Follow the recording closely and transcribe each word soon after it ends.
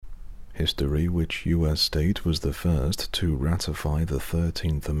History: which U.S. state was the first to ratify the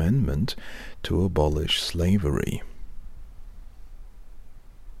 13th Amendment to abolish slavery?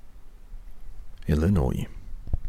 Illinois.